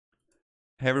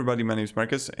Hey everybody, my name is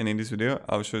Marcus, and in this video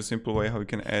I'll show you a simple way how you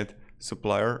can add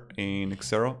Supplier in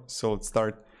Xero. So let's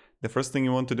start. The first thing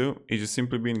you want to do is just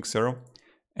simply be in Xero,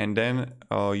 and then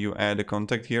you add a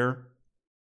contact here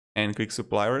and click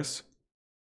Suppliers.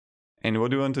 And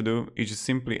what you want to do is just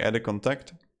simply add a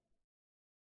contact.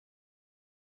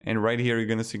 And right here you're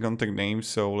gonna see contact name,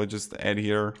 so let's just add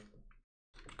here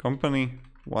company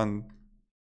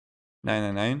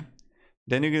 1999.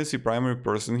 Then you're gonna see primary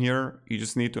person here. You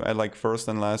just need to add like first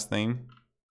and last name.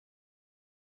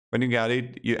 When you got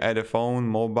it, you add a phone,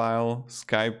 mobile,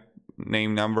 Skype,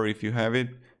 name, number if you have it,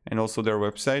 and also their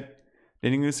website.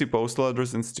 Then you're gonna see postal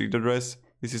address and street address.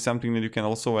 This is something that you can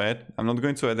also add. I'm not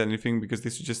going to add anything because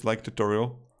this is just like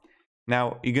tutorial.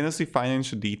 Now you're gonna see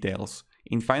financial details.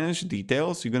 In financial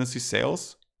details, you're gonna see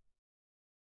sales.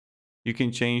 You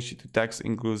can change it to tax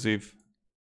inclusive,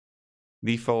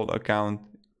 default account,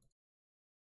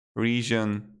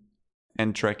 region,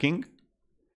 and tracking.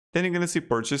 Then you're gonna see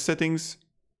purchase settings,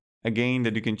 again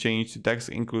that you can change to tax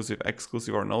inclusive,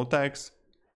 exclusive, or no tax.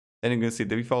 Then you're gonna see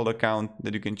the default account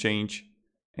that you can change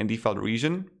and default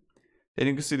region. Then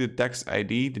you can see the tax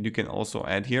ID that you can also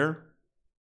add here.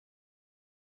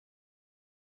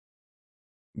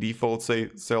 Default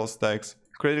sales tax,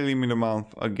 credit limit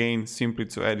amount, again simply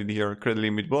to add it here, credit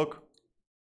limit block.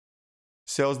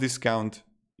 Sales discount,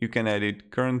 you can add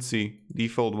it, currency,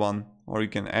 default one, or you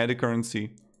can add a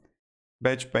currency.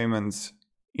 Batch payments,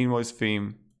 invoice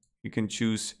theme, you can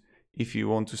choose if you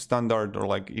want to standard or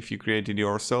like if you created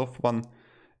yourself one.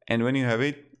 And when you have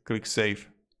it, click save.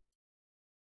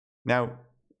 Now,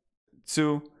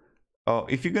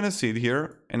 if you're gonna see it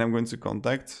here, and I'm going to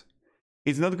contact,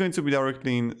 it's not going to be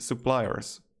directly in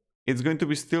suppliers. It's going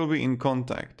to still be in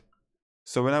contact.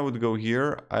 So when I would go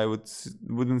here, I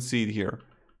wouldn't see it here.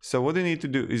 So what you need to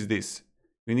do is this.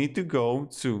 You need to go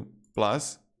to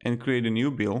plus and create a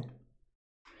new bill.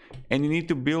 And you need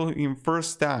to bill him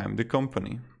first time, the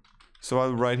company. So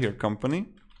I'll write here company.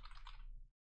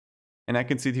 And I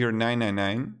can see it here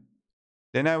 999.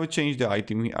 Then I would change the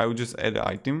item. I would just add the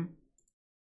item.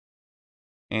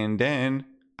 And then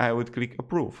I would click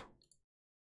approve.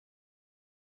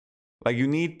 Like you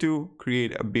need to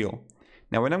create a bill.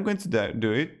 Now when I'm going to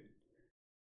do it,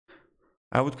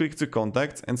 I would click to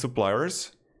contacts and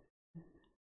suppliers.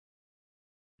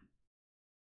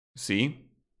 See?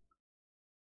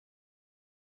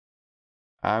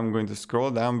 I'm going to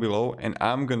scroll down below and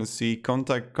I'm going to see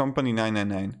contact company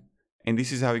 999. And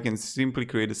this is how you can simply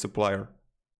create a supplier.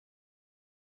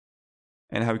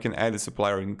 And how you can add a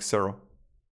supplier in Xero.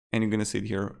 And you're going to see it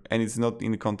here. And it's not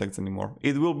in the contacts anymore.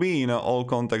 It will be in all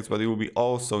contacts, but it will be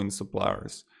also in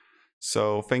suppliers.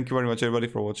 So thank you very much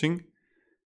everybody for watching.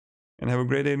 And have a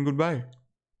great day and goodbye.